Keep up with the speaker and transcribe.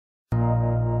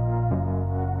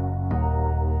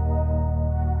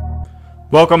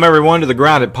Welcome everyone to the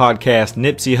Grounded Podcast.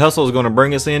 Nipsey Hussle is going to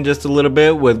bring us in just a little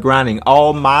bit with grinding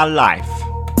all my life.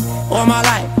 All my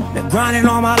life, been grinding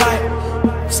all my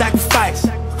life. Sacrifice,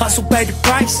 hustle paid the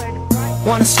price.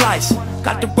 Want a slice,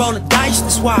 got to roll the dice.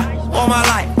 That's why all my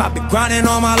life I've been grinding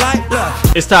all my life.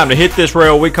 Look, it's time to hit this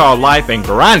rail we call life and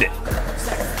grind it.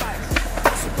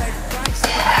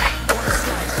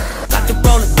 Got to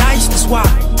roll the dice. That's why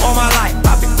all my life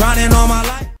I've been grinding all my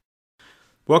life.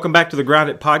 Welcome back to the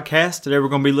Grounded Podcast. Today we're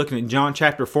going to be looking at John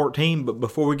chapter 14, but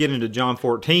before we get into John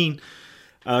 14,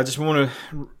 I just want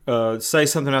to say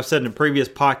something I've said in a previous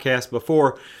podcast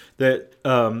before, that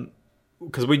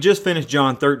because we just finished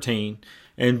John 13,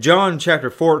 and John chapter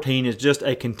 14 is just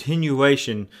a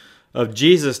continuation of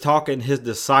Jesus talking to his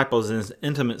disciples in his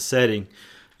intimate setting,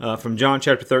 from John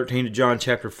chapter 13 to John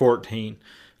chapter 14.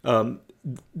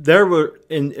 There were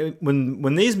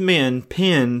when these men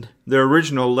penned their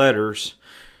original letters,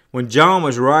 when John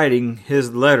was writing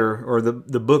his letter, or the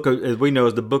book of, as we know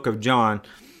as the book of John,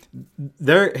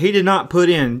 there he did not put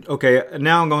in, okay,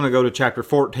 now I'm going to go to chapter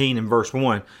 14 and verse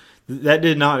 1. That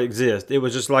did not exist. It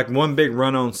was just like one big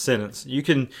run-on sentence. You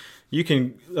can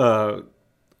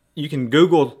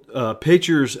Google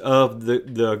pictures of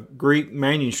the Greek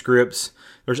manuscripts.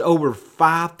 There's over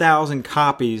 5,000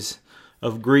 copies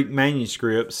of Greek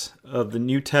manuscripts of the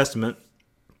New Testament,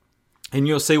 and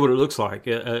you'll see what it looks like.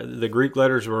 The Greek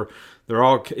letters they're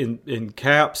all in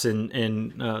caps, and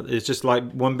it's just like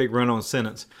one big run-on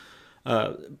sentence.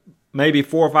 Maybe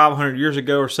 400 or 500 years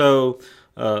ago or so,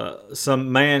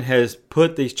 some man has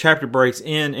put these chapter breaks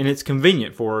in, and it's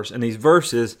convenient for us. And these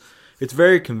verses, it's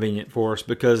very convenient for us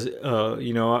because,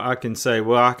 I can say,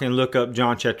 well, I can look up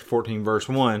John chapter 14 verse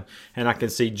 1, and I can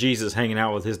see Jesus hanging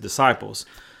out with his disciples.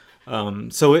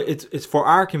 So it's for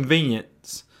our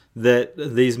convenience that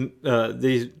these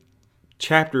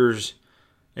chapters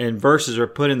and verses are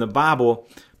put in the Bible,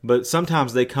 but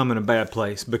sometimes they come in a bad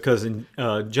place, because in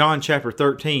John chapter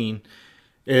 13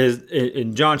 is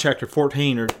in John chapter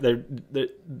 14,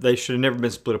 they should have never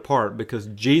been split apart, because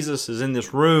Jesus is in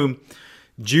this room.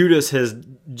 Judas has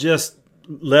just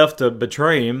left to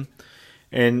betray him,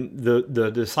 and the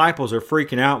disciples are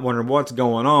freaking out, wondering what's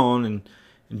going on, and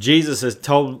Jesus has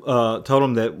told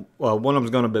them that one of them is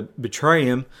going to betray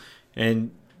him,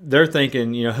 and they're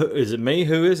thinking, is it me?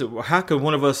 Who is it? How could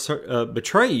one of us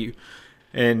betray you?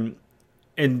 And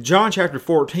John chapter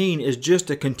 14 is just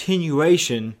a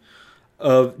continuation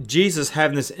of Jesus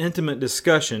having this intimate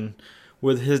discussion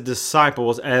with his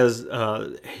disciples, as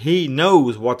he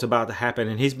knows what's about to happen,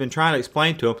 and he's been trying to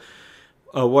explain to them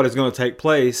what is going to take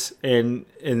place, and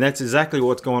that's exactly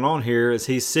what's going on here. As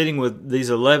he's sitting with these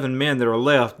 11 men that are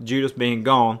left, Judas being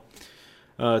gone,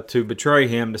 to betray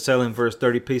him, to sell him for his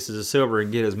 30 pieces of silver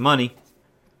and get his money.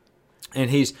 And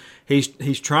he's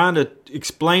trying to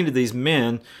explain to these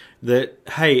men that,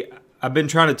 hey, I've been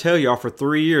trying to tell y'all for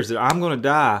 3 years that I'm going to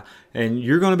die, and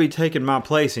you're going to be taking my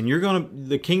place, and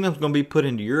the kingdom's going to be put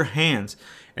into your hands,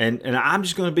 and I'm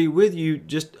just going to be with you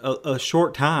just a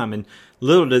short time. And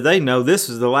little did they know, this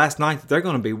is the last night that they're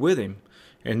going to be with him.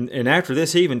 And after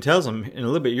this, he even tells them in a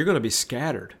little bit, you're going to be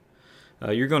scattered.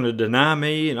 You're going to deny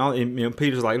me. And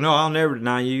Peter's like, no, I'll never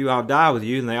deny you. I'll die with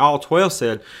you. And they all 12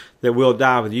 said that we'll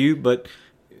die with you, but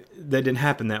that didn't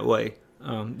happen that way.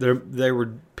 They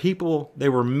were people. They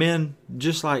were men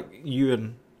just like you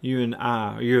and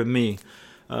I, you and me.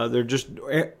 They're just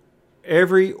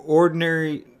every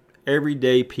ordinary,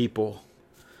 everyday people.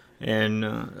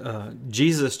 And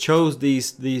Jesus chose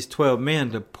these 12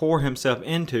 men to pour himself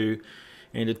into,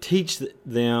 and to teach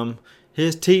them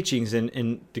his teachings,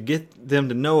 and to get them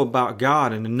to know about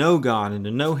God, and to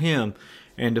know him,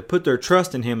 and to put their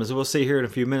trust in him, as we'll see here in a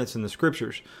few minutes in the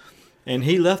scriptures. And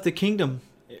he left the kingdom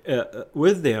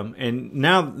with them, and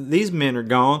now these men are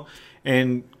gone,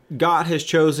 and God has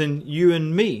chosen you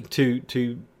and me to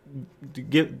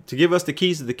give us the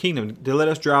keys to the kingdom, to let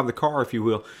us drive the car, if you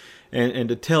will, and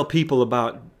to tell people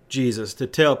about Jesus, to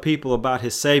tell people about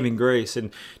his saving grace,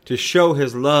 and to show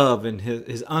his love and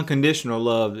his unconditional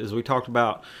love, as we talked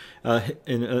about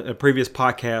in a previous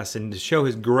podcast, and to show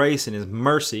his grace and his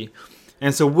mercy.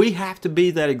 And so we have to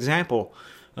be that example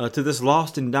to this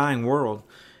lost and dying world,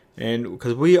 and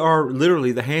because we are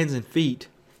literally the hands and feet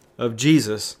of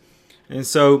Jesus. And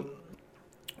so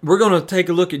we're going to take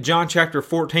a look at John chapter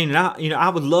 14, and I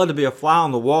would love to be a fly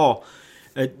on the wall,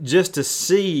 just to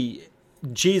see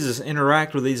Jesus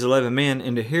interact with these 11 men,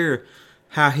 and to hear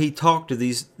how he talked to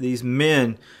these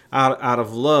men out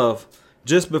of love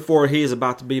just before he is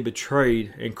about to be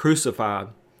betrayed and crucified.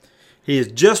 He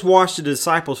has just washed the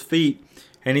disciples' feet,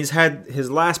 and he's had his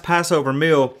last Passover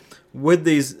meal with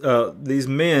these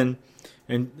men,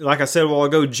 And like I said a while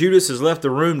ago, Judas has left the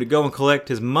room to go and collect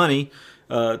his money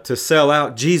to sell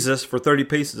out Jesus for 30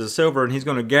 pieces of silver, and he's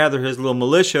going to gather his little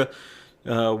militia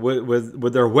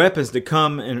with their weapons to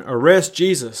come and arrest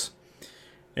Jesus.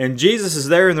 And Jesus is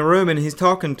there in the room, and he's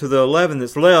talking to the 11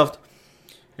 that's left,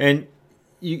 and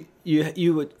you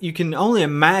can only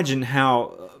imagine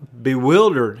how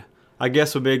bewildered, I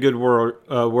guess would be a good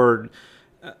word,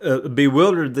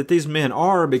 bewildered that these men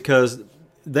are, because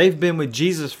they've been with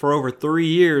Jesus for over 3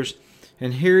 years,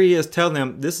 and here he is telling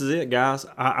them, "This is it, guys.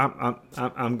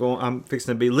 I'm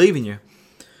fixing to be leaving you."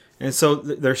 And so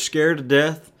they're scared to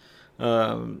death.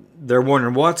 They're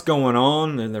wondering what's going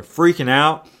on, and they're freaking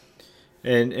out.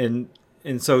 And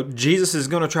so Jesus is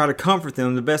going to try to comfort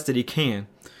them the best that he can.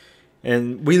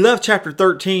 And we left chapter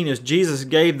 13 as Jesus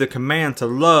gave the command to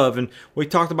love, and we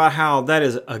talked about how that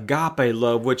is agape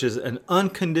love, which is an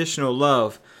unconditional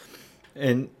love,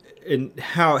 and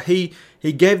how he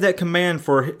gave that command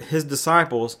for his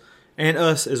disciples and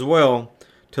us as well,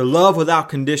 to love without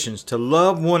conditions, to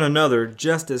love one another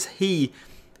just as he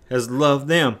has loved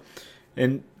them.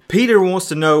 And Peter wants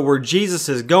to know where Jesus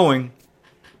is going,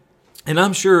 and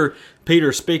I'm sure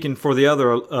Peter's speaking for the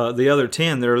other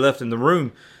 10 that are left in the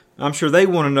room. I'm sure they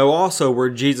want to know also where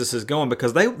Jesus is going,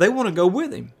 because they want to go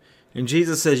with him. And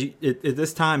Jesus says, at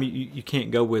this time, you can't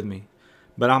go with me.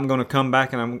 But I'm going to come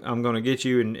back, and I'm going to get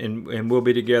you, and we'll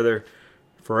be together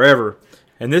forever.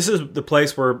 And this is the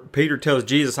place where Peter tells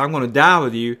Jesus, "I'm going to die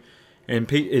with you." And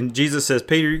Jesus says,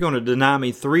 "Peter, you're going to deny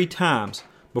me 3 times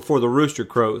before the rooster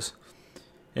crows."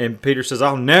 And Peter says,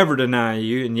 "I'll never deny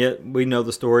you." And yet we know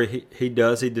the story. He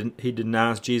does. He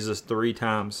denies Jesus 3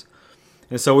 times.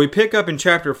 And so we pick up in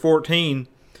chapter 14,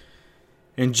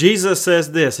 and Jesus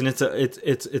says this, and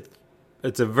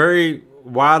it's a very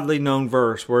widely known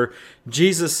verse where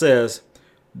Jesus says,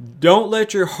 "Don't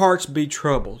let your hearts be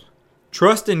troubled.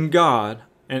 Trust in God,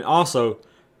 and also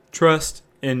trust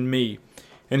in me."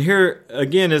 And here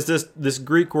again is this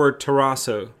Greek word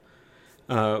tarasso,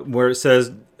 where it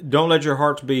says, "Don't let your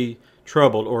hearts be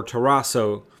troubled," or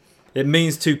tarasso. It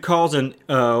means to cause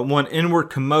one inward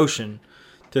commotion,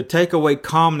 to take away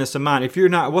calmness of mind. If you're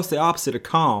not, what's the opposite of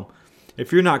calm?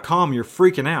 If you're not calm, you're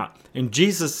freaking out. And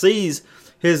Jesus sees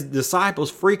his disciples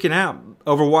freaking out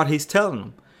over what he's telling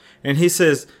them. And he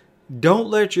says, "Don't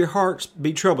let your hearts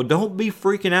be troubled. Don't be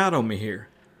freaking out on me here.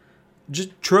 Just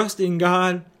trust in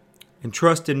God and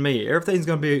trust in me. Everything's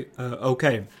going to be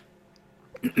okay."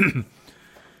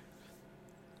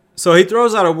 So he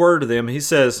throws out a word to them. He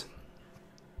says,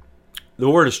 the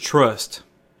word is trust.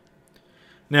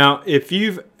 Now, if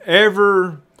you've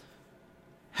ever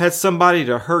had somebody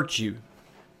to hurt you,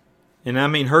 and I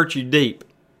mean hurt you deep,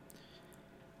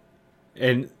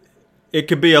 and it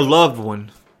could be a loved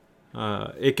one,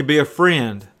 it could be a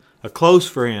friend, a close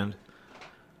friend,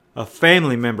 a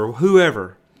family member,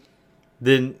 whoever,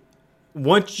 then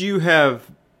once you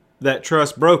have that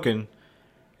trust broken,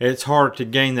 it's hard to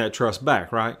gain that trust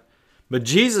back, right? But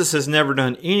Jesus has never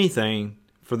done anything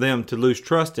for them to lose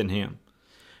trust in him.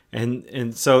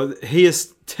 And so he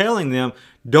is telling them,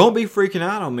 don't be freaking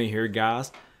out on me here,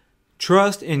 guys.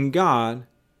 Trust in God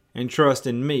and trust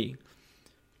in me.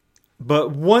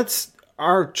 But once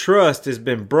our trust has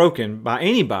been broken by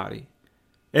anybody,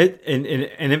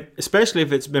 especially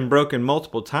if it's been broken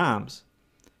multiple times,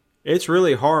 it's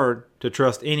really hard to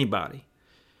trust anybody.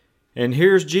 And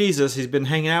here's Jesus. He's been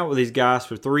hanging out with these guys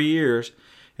for 3 years.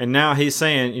 And now he's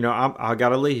saying, I got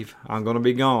to leave. I'm going to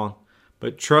be gone.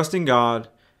 But trust in God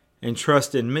and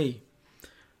trust in me.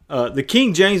 The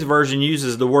King James Version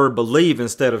uses the word believe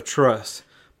instead of trust.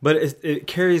 But it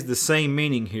carries the same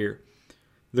meaning here.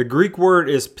 The Greek word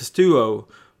is pisteuo,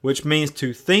 which means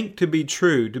to think to be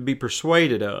true, to be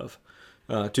persuaded of,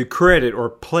 to credit or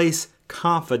place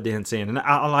confidence in. And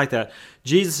I like that.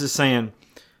 Jesus is saying,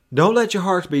 don't let your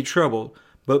hearts be troubled,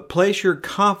 but place your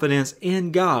confidence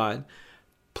in God.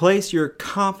 Place your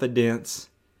confidence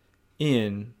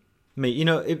in me.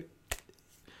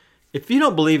 If you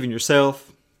don't believe in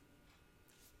yourself,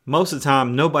 most of the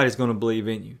time, nobody's going to believe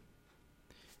in you.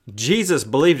 Jesus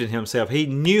believed in himself. He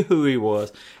knew who he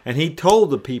was. And he told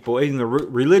the people, even the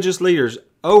religious leaders,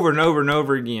 over and over and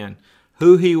over again,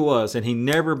 who he was. And he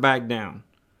never backed down.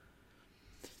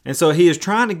 And so he is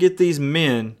trying to get these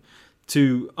men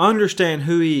to understand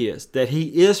who he is, that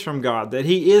he is from God, that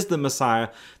he is the Messiah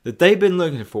that they've been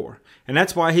looking for. And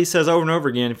that's why he says over and over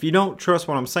again, if you don't trust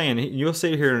what I'm saying, you'll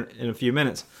see it here in a few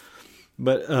minutes.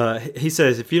 But he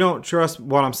says, if you don't trust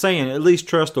what I'm saying, at least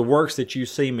trust the works that you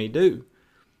see me do.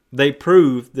 They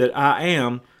prove that I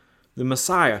am the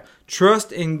Messiah.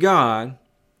 Trust in God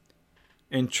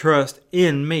and trust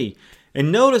in me.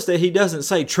 And notice that he doesn't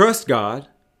say trust God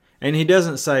And he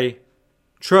doesn't say,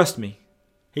 trust me.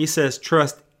 He says,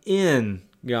 trust in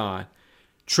God.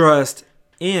 Trust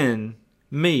in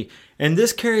me. And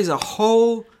this carries a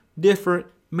whole different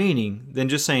meaning than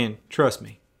just saying, trust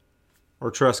me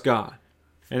or trust God.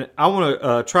 And I want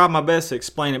to try my best to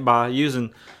explain it by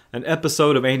using an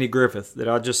episode of Andy Griffith that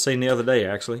I just seen the other day,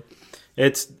 actually.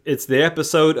 It's the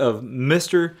episode of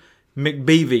Mr.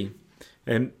 McBeevy.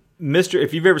 And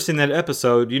if you've ever seen that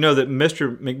episode, you know that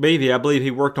Mr. McBeevy, I believe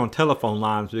he worked on telephone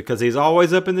lines because he's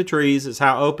always up in the trees. It's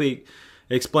how Opie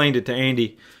explained it to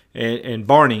Andy and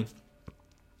Barney.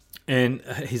 And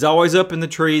he's always up in the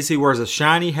trees. He wears a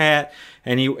shiny hat,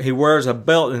 and he wears a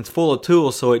belt and it's full of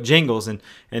tools so it jingles. And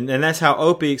that's how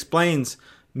Opie explains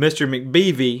Mr.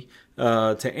 McBeevy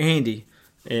to Andy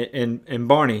and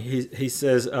Barney. He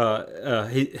says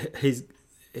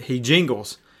he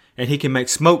jingles, and he can make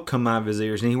smoke come out of his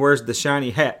ears, and he wears the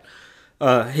shiny hat.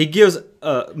 Mr.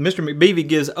 McBeevy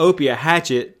gives Opie a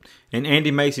hatchet, and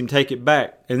Andy makes him take it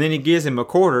back. And then he gives him a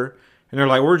quarter, and they're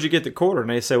like, where'd you get the quarter? And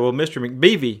they say, well, Mr.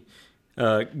 McBeevy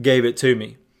gave it to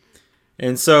me.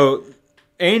 And so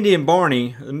Andy and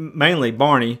Barney, mainly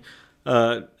Barney,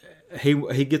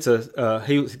 he gets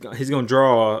he's going to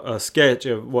draw a sketch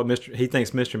of what he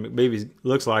thinks Mr. McBeevy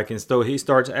looks like, and so he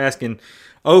starts asking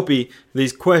Opie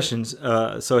these questions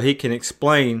so he can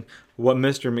explain what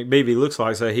Mr. McBeevy looks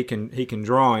like, so he can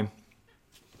draw him.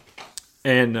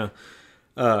 And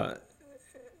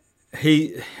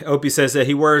Opie says that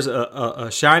he wears a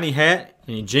shiny hat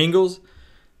and he jingles,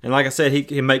 and like I said, he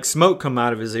can make smoke come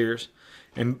out of his ears.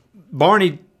 And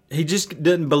Barney, he just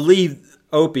doesn't believe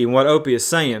Opie and what Opie is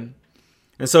saying.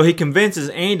 And so he convinces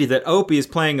Andy that Opie is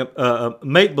playing a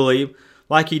make-believe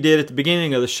like he did at the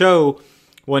beginning of the show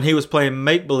when he was playing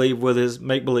make-believe with his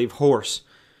make-believe horse.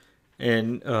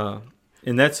 And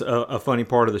that's a funny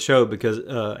part of the show because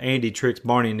Andy tricks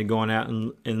Barney into going out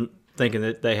and thinking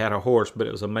that they had a horse, but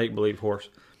it was a make-believe horse.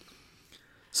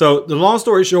 So the long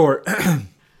story short,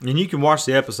 and you can watch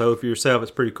the episode for yourself. It's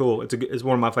pretty cool. It's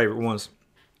one of my favorite ones.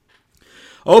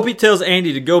 Opie tells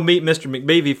Andy to go meet Mr.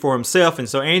 McBeevy for himself, and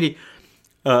so Andy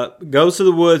goes to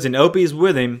the woods, and Opie is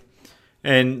with him,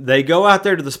 and they go out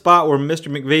there to the spot where Mr.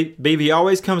 McBeevy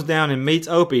always comes down and meets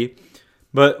Opie.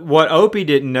 But what Opie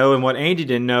didn't know and what Andy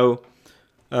didn't know,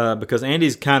 because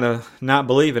Andy's kind of not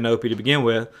believing Opie to begin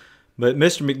with, but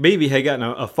Mr. McBeevy had gotten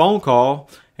a phone call,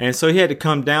 and so he had to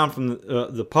come down from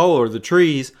the pole or the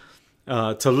trees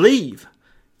to leave.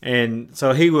 And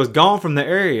so he was gone from the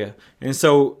area. And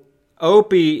so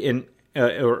Opie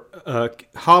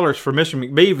hollers for Mr.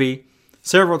 McBeevy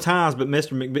several times, but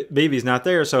Mr. McBeevy's not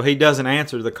there, so he doesn't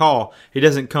answer the call. He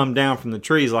doesn't come down from the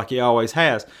trees like he always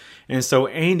has. And so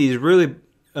Andy's really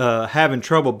having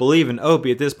trouble believing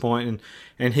Opie at this point,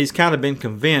 and he's kind of been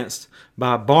convinced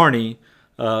by Barney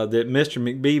that Mr.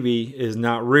 McBeevy is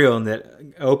not real and that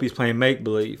Opie's playing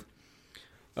make-believe.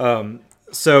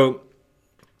 So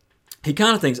he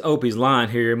kind of thinks Opie's lying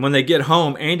here, and when they get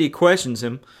home, Andy questions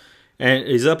him, and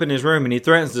he's up in his room, and he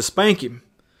threatens to spank him.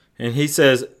 And he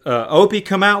says, Opie,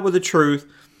 come out with the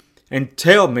truth and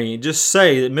tell me, just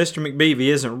say that Mr. McBeevy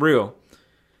isn't real.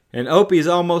 And Opie is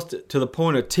almost to the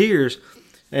point of tears,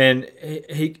 and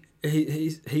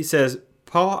he says,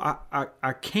 Paul,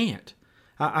 I can't.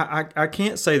 I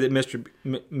can't say that Mr.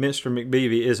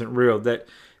 McBeevy isn't real, that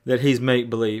he's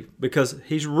make-believe, because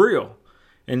he's real.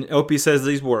 And Opie says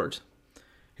these words.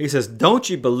 He says, don't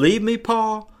you believe me,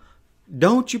 Paul?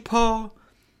 Don't you, Paul?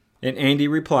 And Andy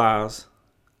replies,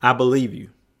 I believe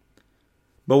you.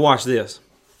 But watch this.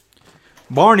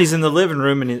 Barney's in the living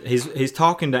room, and he's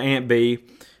talking to Aunt Bee,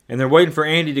 and they're waiting for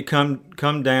Andy to come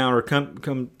down, or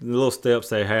come the little steps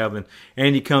they have. And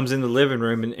Andy comes in the living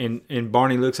room, and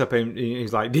Barney looks up and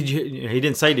he's like, he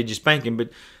didn't say did you spank him,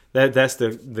 but that's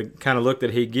the kind of look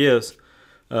that he gives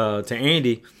to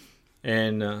Andy.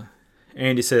 And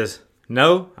Andy says,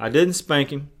 no, I didn't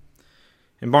spank him.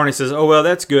 And Barney says, oh, well,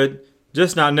 that's good.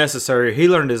 Just not necessary. He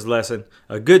learned his lesson.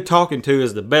 A good talking to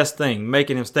is the best thing,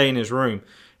 making him stay in his room.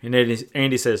 And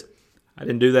Andy says, I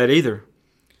didn't do that either.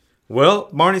 Well,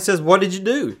 Barney says, what did you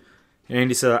do? And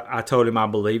Andy said, I told him I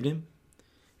believed him.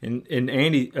 And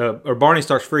Barney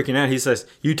starts freaking out. He says,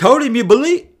 you told him you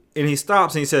believe? And he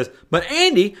stops and he says, but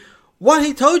Andy, what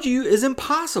he told you is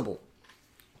impossible.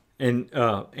 And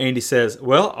Andy says,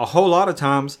 well, a whole lot of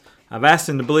times I've asked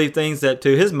him to believe things that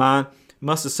to his mind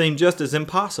must have seemed just as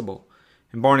impossible.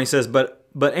 And Barney says, but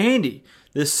Andy,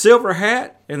 this silver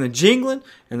hat and the jingling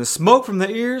and the smoke from the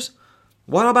ears,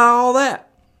 what about all that?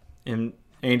 And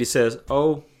Andy says,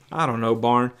 oh, I don't know,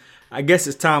 Barn. I guess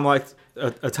it's time like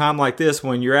a time like this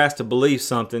when you're asked to believe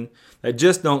something that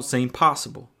just don't seem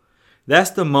possible.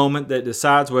 That's the moment that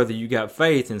decides whether you got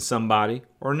faith in somebody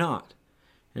or not.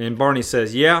 And Barney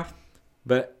says, yeah,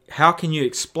 but how can you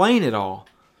explain it all?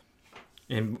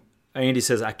 And Andy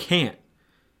says, I can't.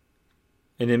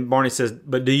 And then Barney says,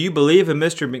 but do you believe in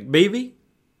Mr. McBeevy?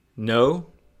 No,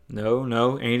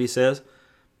 Andy says.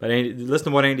 But Andy, listen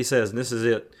to what Andy says, and this is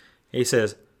it. He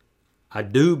says, I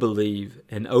do believe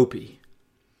in Opie.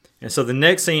 And so the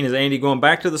next scene is Andy going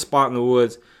back to the spot in the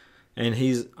woods, and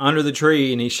he's under the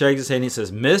tree, and he shakes his head, and he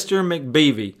says, Mr.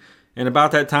 McBeevy. And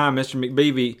about that time, Mr.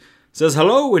 McBeevy says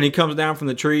hello, and he comes down from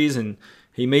the trees, and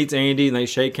he meets Andy, and they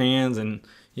shake hands, and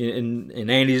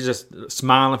Andy's just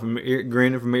smiling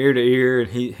grinning from ear to ear, and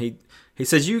he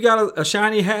says, you got a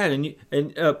shiny hat and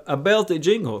a belt that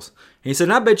jingles. And he said,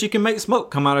 and I bet you can make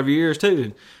smoke come out of your ears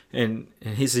too. And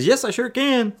he says, yes, I sure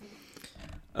can.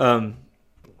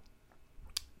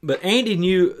 But Andy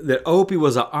knew that Opie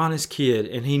was an honest kid,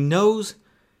 and he knows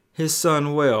his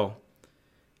son well.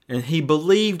 And he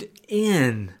believed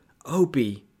in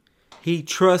Opie. He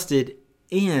trusted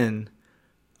in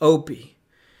Opie.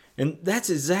 And that's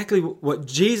exactly what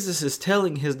Jesus is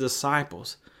telling his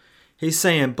disciples. He's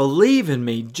saying, believe in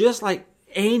me, just like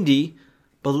Andy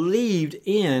believed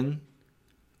in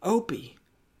Opie.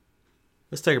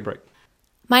 Let's take a break.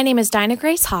 My name is Dinah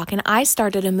Grace Hawk, and I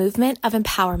started a movement of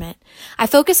empowerment. I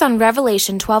focus on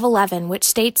Revelation 12:11, which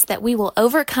states that we will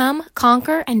overcome,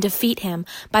 conquer, and defeat him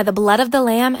by the blood of the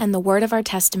Lamb and the word of our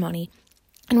testimony.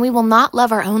 And we will not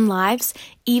love our own lives,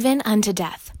 even unto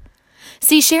death.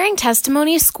 See, sharing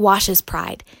testimony squashes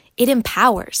pride. It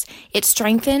empowers, it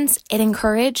strengthens, it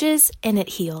encourages, and it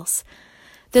heals.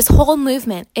 This whole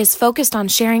movement is focused on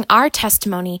sharing our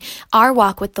testimony, our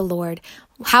walk with the Lord,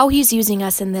 how he's using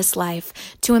us in this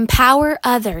life to empower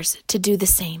others to do the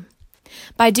same.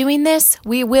 By doing this,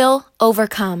 we will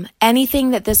overcome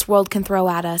anything that this world can throw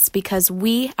at us because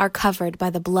we are covered by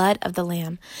the blood of the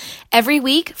Lamb. Every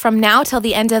week from now till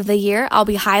the end of the year, I'll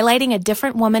be highlighting a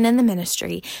different woman in the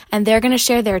ministry, and they're going to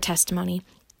share their testimony.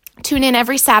 Tune in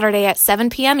every Saturday at 7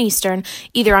 p.m. Eastern,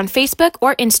 either on Facebook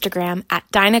or Instagram at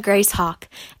Dinah Grace Hawk,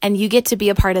 and you get to be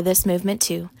a part of this movement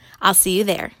too. I'll see you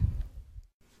there.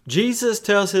 Jesus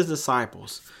tells his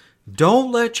disciples,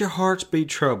 don't let your hearts be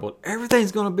troubled.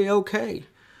 Everything's going to be okay.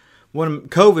 When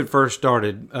COVID first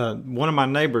started, one of my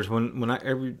neighbors,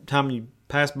 every time you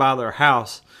pass by their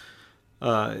house,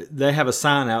 they have a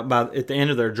sign out at the end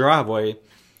of their driveway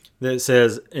that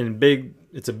says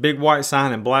it's a big white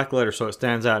sign in black letters, so it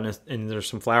stands out, and there's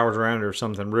some flowers around it or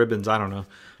something, ribbons, I don't know.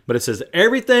 But it says,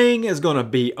 everything is going to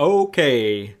be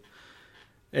okay.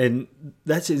 And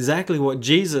that's exactly what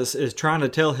Jesus is trying to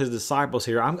tell his disciples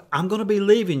here. I'm going to be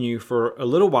leaving you for a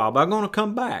little while, but I'm going to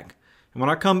come back. And when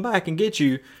I come back and get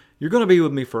you, you're going to be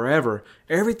with me forever.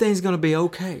 Everything's going to be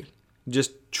okay.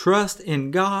 Just trust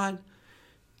in God.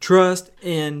 Trust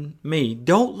in me.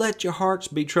 Don't let your hearts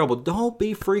be troubled. Don't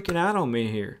be freaking out on me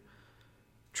here.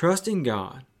 Trust in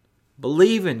God.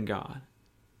 Believe in God.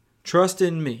 Trust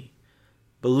in me.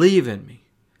 Believe in me.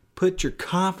 Put your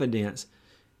confidence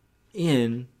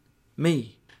in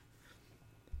me.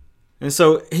 And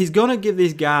so he's going to give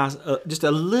these guys just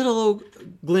a little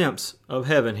glimpse of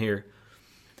heaven here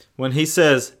when he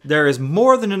says, there is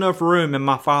more than enough room in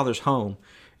my Father's home.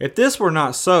 If this were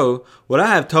not so, would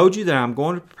I have told you that I'm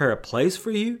going to prepare a place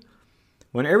for you?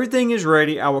 When everything is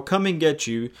ready, I will come and get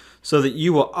you so that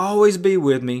you will always be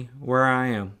with me where I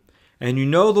am. And you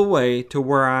know the way to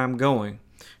where I am going.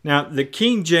 Now, the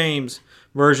King James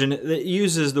Version that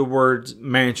uses the words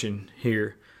mansion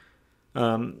here.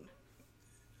 I'm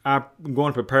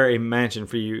going to prepare a mansion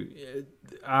for you.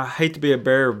 I hate to be a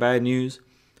bearer of bad news,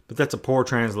 but that's a poor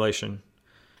translation.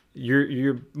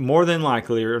 You're more than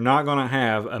likely are not going to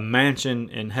have a mansion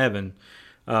in heaven.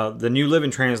 The New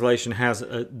Living Translation has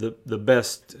the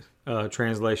best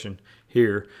translation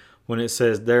here when it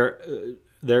says there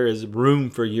is room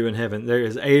for you in heaven. There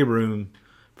is a room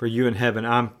for you in heaven.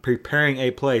 I'm preparing a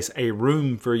place, a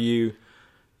room for you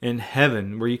in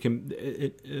heaven where you can.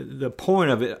 The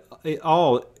point of it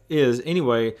all is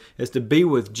to be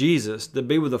with Jesus, to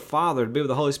be with the Father, to be with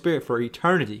the Holy Spirit for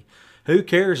eternity. Who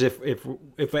cares if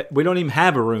we don't even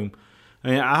have a room?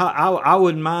 I mean, I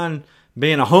wouldn't mind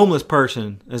being a homeless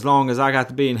person as long as I got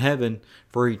to be in heaven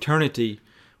for eternity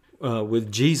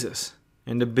with Jesus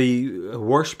and to be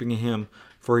worshiping Him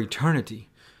for eternity.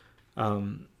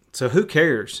 So who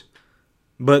cares?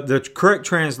 But the correct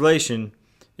translation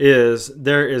is,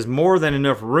 there is more than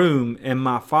enough room in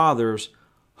my Father's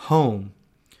home.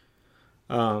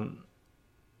 And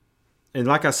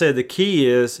like I said, the key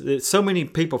is that so many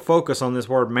people focus on this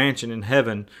word mansion in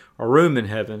heaven or room in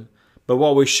heaven. But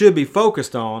what we should be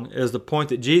focused on is the point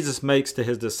that Jesus makes to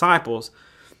his disciples,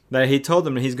 that he told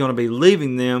them that he's going to be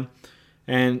leaving them.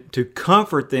 And to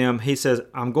comfort them, he says,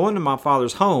 I'm going to my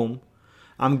Father's home.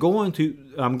 I'm going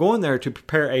there to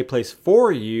prepare a place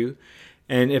for you.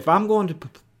 And if I'm going to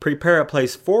prepare a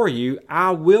place for you,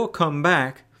 I will come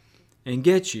back and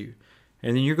get you.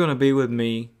 And then you're going to be with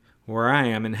me where I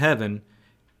am in heaven,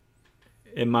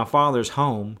 in my Father's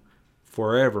home,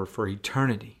 forever, for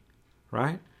eternity.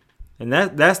 Right? And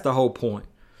that's the whole point.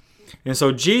 And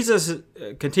so Jesus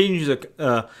continues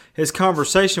his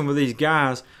conversation with these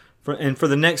guys for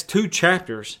the next 2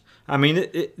 chapters. I mean,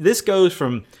 this goes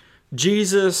from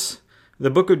Jesus,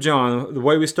 the book of John, the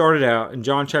way we started out in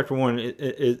John chapter 1,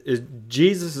 is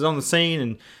Jesus is on the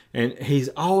scene, and he's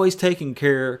always taking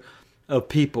care of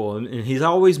people, and he's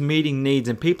always meeting needs,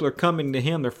 and people are coming to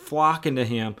him, they're flocking to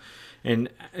him, and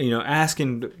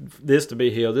asking this to be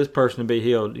healed, this person to be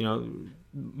healed,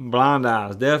 blind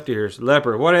eyes, deaf ears,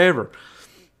 leper, whatever.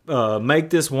 Make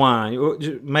this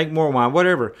wine, make more wine,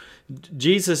 whatever.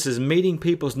 Jesus is meeting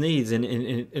people's needs, and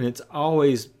it's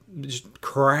always just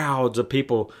crowds of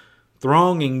people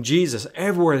thronging Jesus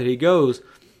everywhere that he goes.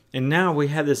 And now we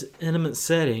have this intimate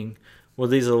setting with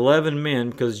these 11 men,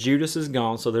 because Judas is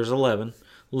gone, so there's 11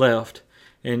 left.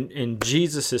 And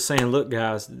Jesus is saying, look,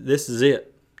 guys, this is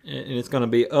it, and it's going to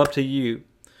be up to you.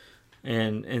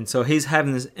 And so he's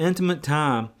having this intimate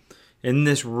time in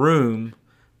this room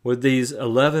with these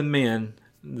 11 men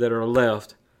that are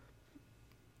left.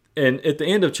 And at the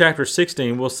end of chapter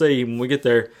 16, we'll see when we get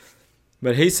there,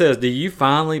 but he says, do you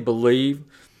finally believe?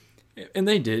 And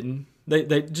they didn't.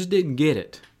 They just didn't get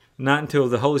it. Not until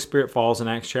the Holy Spirit falls in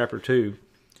Acts chapter 2.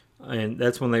 And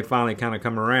that's when they finally kind of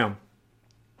come around.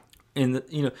 And,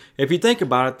 if you think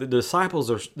about it, the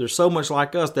disciples they're so much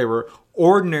like us. They were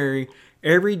ordinary,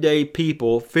 everyday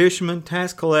people, fishermen,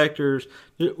 tax collectors,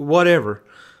 whatever,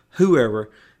 whoever.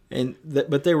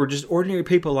 But they were just ordinary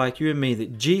people like you and me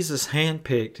that Jesus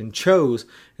handpicked and chose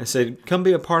and said, come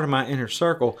be a part of my inner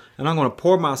circle, and I'm going to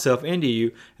pour myself into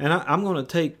you, and I'm going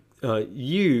to take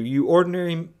you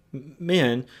ordinary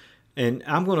men, and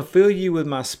I'm going to fill you with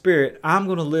my Spirit. I'm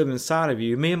going to live inside of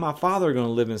you. Me and my Father are going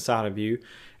to live inside of you,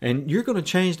 and you're going to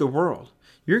change the world.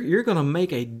 You're going to make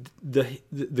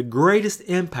the greatest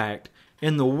impact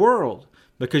in the world,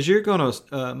 because you're going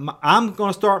to. I'm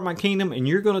going to start my kingdom, and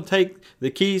you're going to take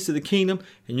the keys to the kingdom,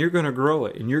 and you're going to grow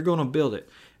it, and you're going to build it.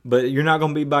 But you're not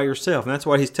going to be by yourself, and that's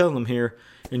what he's telling them here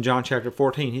in John chapter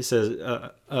 14. He says,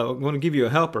 "I'm going to give you a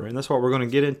helper," and that's what we're going to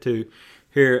get into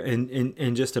here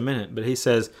in just a minute. But he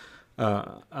says,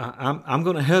 I'm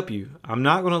going to help you. I'm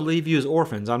not going to leave you as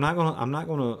orphans. I'm not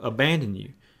going to abandon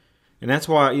you. And that's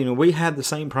why, we had the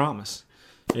same promise.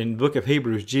 In the book of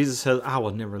Hebrews, Jesus says, I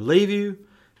will never leave you.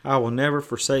 I will never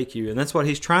forsake you. And that's what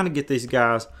he's trying to get these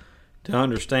guys to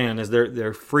understand, as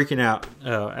they're freaking out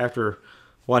after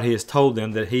what he has told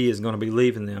them, that he is going to be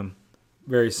leaving them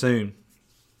very soon.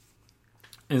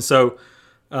 And so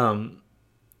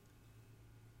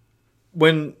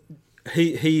when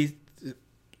he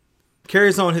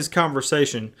carries on his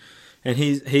conversation, and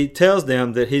he tells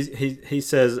them that he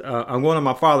says, I'm going to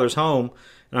my Father's home,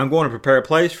 and I'm going to prepare a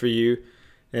place for you,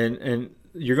 and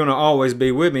you're going to always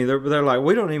be with me. They're like,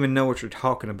 we don't even know what you're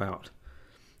talking about.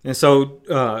 And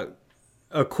so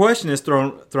a question is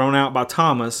thrown out by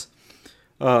Thomas,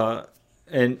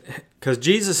 and because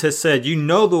Jesus has said, you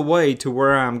know the way to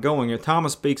where I'm going. And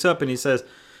Thomas speaks up, and he says,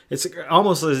 it's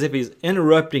almost as if he's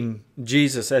interrupting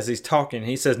Jesus as he's talking.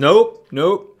 He says, nope.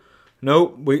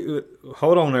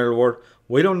 Hold on there, Lord.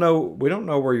 We don't know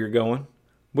where you're going.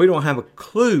 We don't have a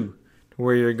clue to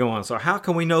where you're going. So how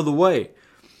can we know the way?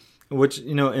 Which,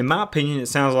 in my opinion, it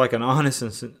sounds like an honest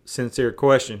and sincere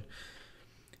question.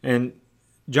 And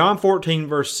John 14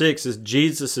 verse 6 is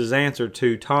Jesus' answer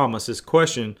to Thomas's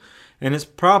question. And it's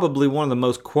probably one of the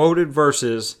most quoted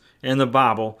verses in the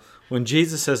Bible, when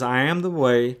Jesus says, I am the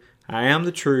way, I am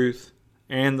the truth,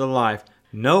 and the life.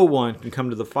 No one can come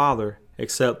to the Father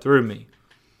except through me.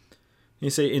 You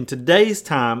see, in today's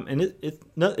time, and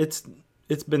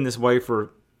it's been this way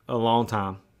for a long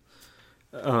time,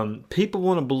 people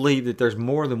want to believe that there's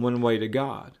more than one way to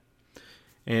God,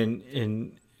 and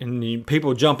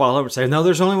people jump all over and say, no,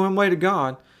 there's only one way to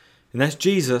God, and that's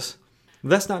Jesus.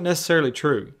 That's not necessarily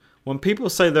true. When people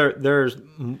say there's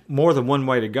more than one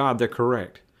way to God, they're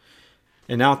correct.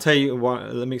 And I'll tell you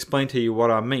let me explain to you what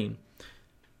I mean.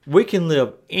 We can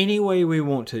live any way we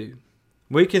want to.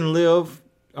 We can live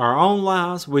our own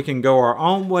lives. We can go our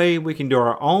own way. We can do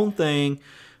our own thing,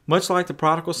 much like the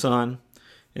prodigal son.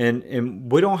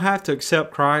 And we don't have to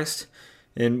accept Christ,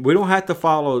 and we don't have to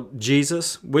follow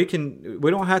Jesus. We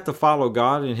don't have to follow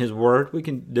God and His Word. We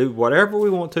can do whatever we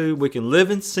want to. We can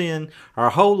live in sin our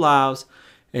whole lives,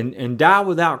 and die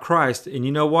without Christ, and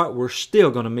you know what? We're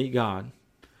still going to meet God.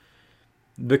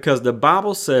 Because the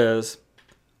Bible says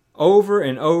over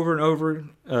and over and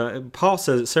over, Paul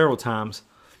says it several times,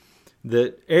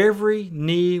 that every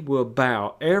knee will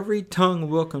bow, every tongue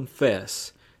will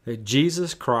confess that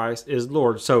Jesus Christ is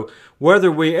Lord. So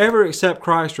whether we ever accept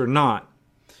Christ or not,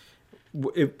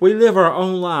 if we live our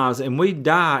own lives and we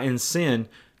die in sin,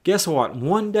 guess what?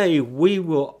 One day we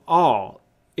will all,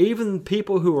 even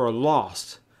people who are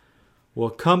lost, will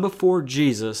come before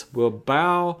Jesus, will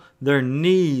bow their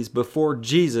knees before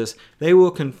Jesus. They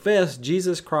will confess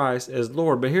Jesus Christ as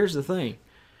Lord. But here's the thing.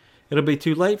 It'll be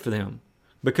too late for them,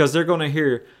 because they're going to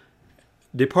hear,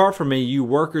 "Depart from me, you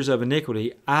workers of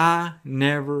iniquity. I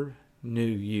never knew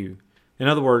you." In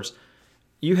other words,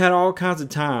 you had all kinds of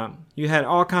time. You had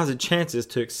all kinds of chances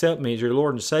to accept me as your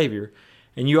Lord and Savior,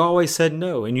 and you always said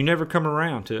no, and you never come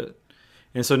around to it.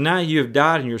 And so now you have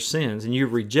died in your sins, and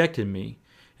you've rejected me.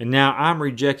 And now I'm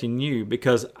rejecting you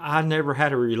because I never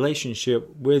had a relationship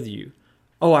with you.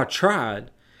 Oh, I tried.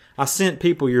 I sent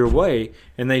people your way,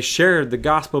 and they shared the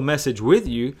gospel message with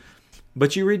you,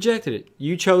 but you rejected it.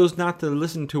 You chose not to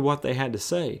listen to what they had to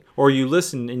say. Or you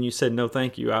listened and you said, "No,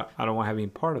 thank you. I don't want to have any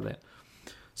part of that."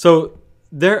 So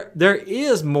there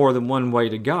is more than one way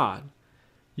to God.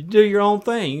 You do your own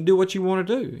thing. You do what you want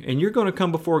to do. And you're going to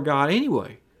come before God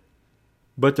anyway.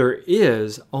 But there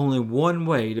is only one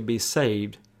way to be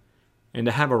saved and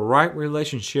to have a right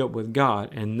relationship with God,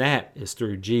 and that is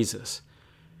through Jesus.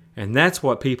 And that's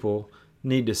what people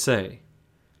need to say.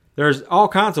 There's all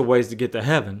kinds of ways to get to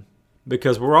heaven,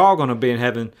 because we're all going to be in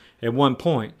heaven at one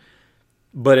point.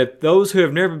 But if those who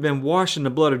have never been washed in the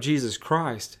blood of Jesus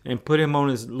Christ and put Him on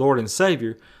as Lord and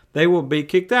Savior, they will be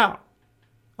kicked out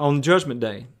on Judgment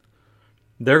Day.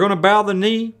 They're going to bow the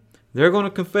knee. They're going to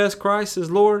confess Christ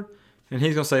as Lord. And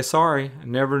He's going to say, "Sorry, I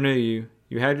never knew you.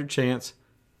 You had your chance.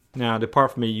 Now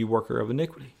depart from me, you worker of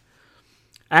iniquity."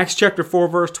 Acts chapter 4,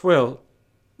 verse 12,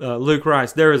 Luke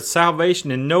writes, "There is salvation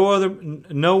in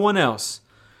no one else.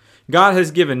 God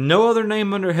has given no other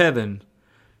name under heaven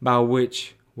by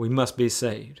which we must be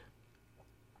saved."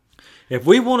 If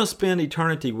we want to spend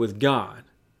eternity with God,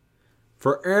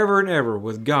 forever and ever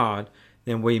with God,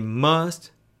 then we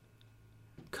must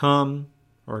come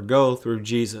or go through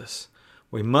Jesus.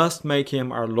 We must make Him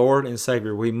our Lord and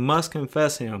Savior. We must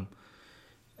confess Him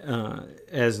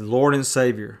as Lord and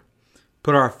Savior.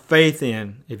 Put our faith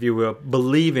in, if you will,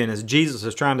 believe in, as Jesus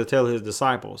is trying to tell His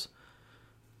disciples,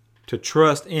 to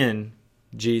trust in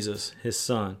Jesus, His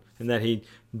Son, and that He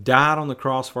died on the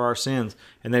cross for our sins,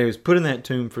 and that He was put in that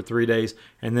tomb for 3 days,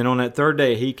 and then on that third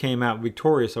day He came out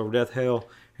victorious over death, hell,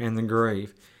 and the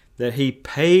grave. That He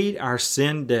paid our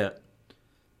sin debt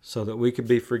so that we could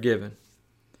be forgiven.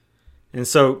 And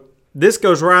so this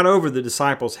goes right over the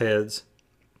disciples' heads.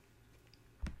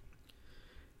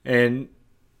 And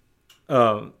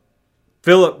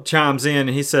Philip chimes in and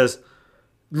he says,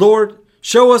 "Lord,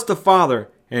 show us the Father,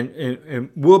 and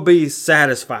we'll be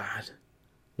satisfied.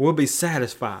 We'll be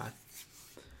satisfied."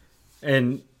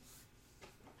 And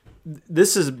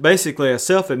this is basically a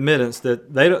self-admittance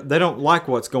that they don't like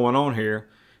what's going on here,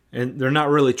 and they're not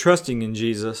really trusting in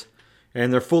Jesus,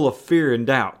 and they're full of fear and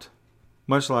doubt,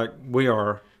 much like we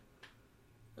are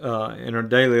in our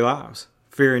daily lives.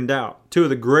 Fear and doubt. Two of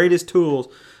the greatest tools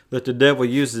that the devil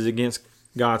uses against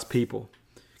God's people.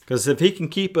 Because if he can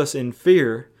keep us in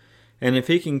fear, and if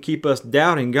he can keep us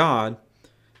doubting God,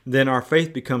 then our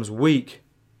faith becomes weak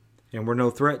and we're no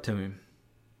threat to Him.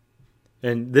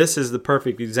 And this is the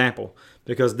perfect example.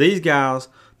 Because these guys,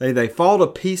 they fall to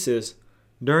pieces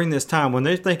during this time when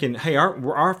they're thinking, "Hey,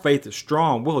 our faith is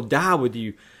strong. We'll die with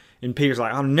you." And Peter's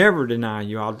like, "I'll never deny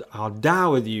you. I'll die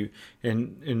with you."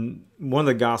 And one of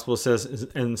the Gospels says,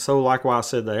 "And so likewise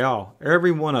said they all."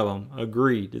 Every one of them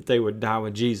agreed that they would die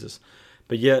with Jesus.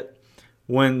 But yet,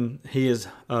 when He is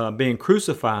being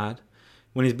crucified,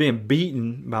 when He's being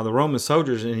beaten by the Roman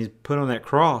soldiers and He's put on that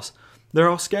cross, they're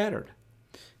all scattered.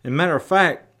 As a matter of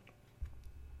fact,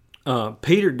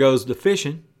 Peter goes to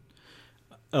fishing.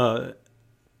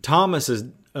 Thomas is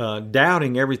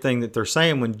doubting everything that they're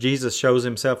saying when Jesus shows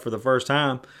Himself for the first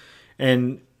time.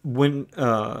 And when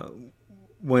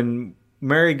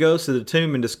Mary goes to the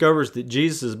tomb and discovers that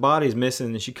Jesus' body is missing,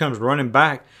 and she comes running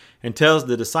back and tells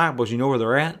the disciples, you know where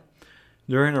they're at?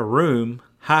 They're in a room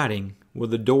hiding with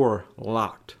the door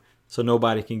locked so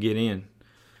nobody can get in.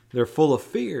 They're full of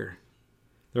fear.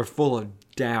 They're full of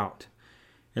doubt.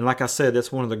 And like I said,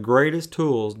 that's one of the greatest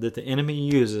tools that the enemy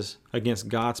uses against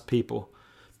God's people.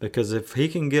 Because if he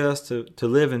can get us to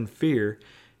live in fear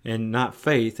and not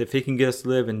faith, if he can get us to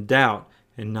live in doubt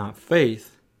and not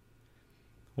faith,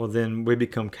 well, then we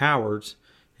become cowards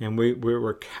and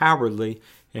we're cowardly,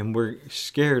 and we're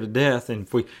scared to death. And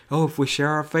if we share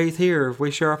our faith here, if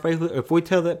we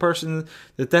tell that person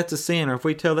that that's a sin, or if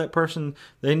we tell that person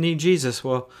they need Jesus,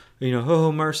 well,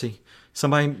 oh mercy.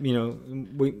 Somebody,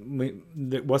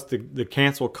 what's the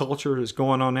cancel culture that's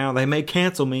going on now? They may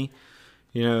cancel me,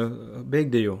 a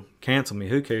big deal. Cancel me,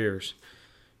 who cares?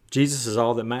 Jesus is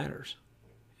all that matters.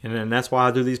 And that's why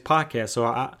I do these podcasts. So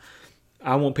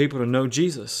I want people to know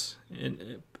Jesus.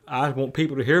 And I want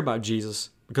people to hear about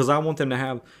Jesus, because I want them to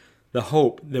have the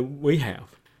hope that we have,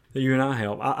 that you and I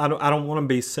have. I don't want to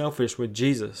be selfish with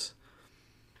Jesus.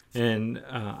 And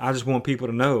I just want people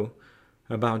to know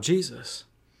about Jesus.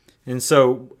 And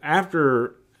so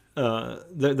after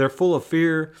they're full of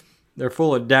fear, they're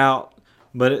full of doubt,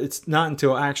 but it's not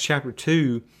until Acts chapter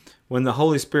 2 when the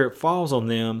Holy Spirit falls on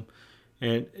them,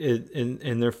 and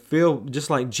they're filled just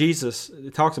like Jesus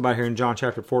talks about here in John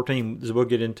chapter 14, as we'll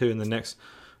get into in the next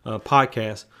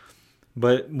podcast.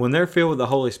 But when they're filled with the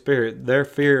Holy Spirit, their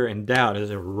fear and doubt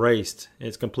is erased.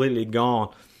 It's completely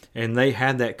gone. And they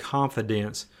have that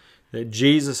confidence that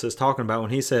Jesus is talking about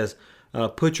when he says,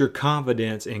 put your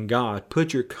confidence in God.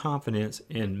 Put your confidence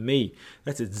in me.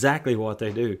 That's exactly what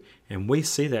they do. And we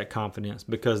see that confidence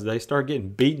because they start getting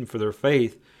beaten for their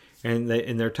faith, and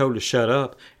they're told to shut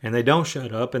up. And they don't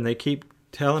shut up, and they keep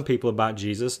telling people about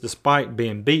Jesus despite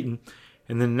being beaten.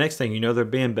 And then the next thing you know, they're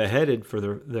being beheaded for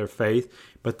their faith,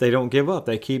 but they don't give up.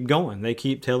 They keep going. They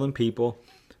keep telling people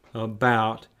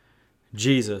about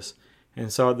Jesus.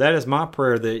 And so that is my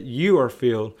prayer, that you are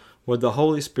filled with the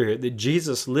Holy Spirit, that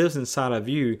Jesus lives inside of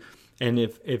you. And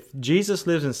if Jesus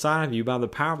lives inside of you by the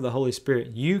power of the Holy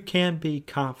Spirit, you can be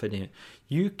confident.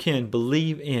 You can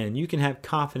believe in, you can have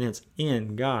confidence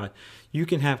in God. You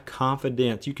can have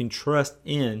confidence, you can trust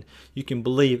in, you can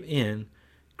believe in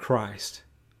Christ.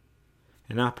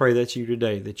 And I pray that's you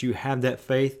today, that you have that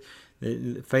faith.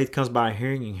 Faith comes by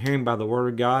hearing, and hearing by the Word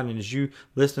of God. And as you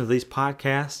listen to these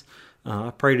podcasts, I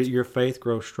pray that your faith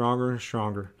grows stronger and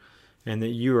stronger, and that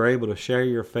you are able to share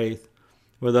your faith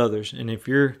with others. And if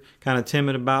you're kind of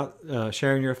timid about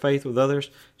sharing your faith with others,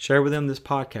 share with them this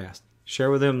podcast. Share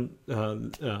with them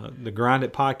the Grind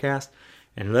It podcast,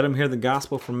 and let them hear the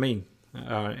gospel from me.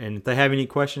 And if they have any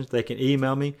questions, they can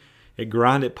email me at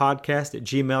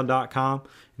grinditpodcast@gmail.com.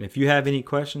 And if you have any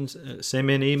questions, send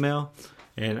me an email,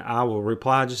 and I will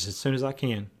reply just as soon as I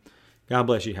can. God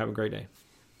bless you. Have a great day.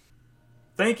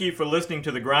 Thank you for listening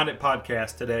to the Grind It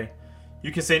podcast today.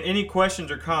 You can send any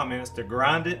questions or comments to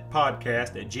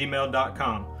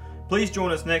grinditpodcast@gmail.com. Please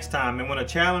join us next time, and when a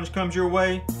challenge comes your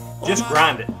way, just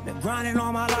grind it. Been grinding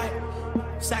all my life,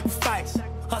 sacrifice,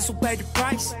 hustle paid the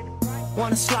price,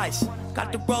 want a slice,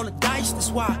 got to roll the dice,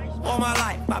 that's why all my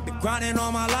life, I've been grinding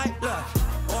all my life, look,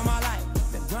 all my life.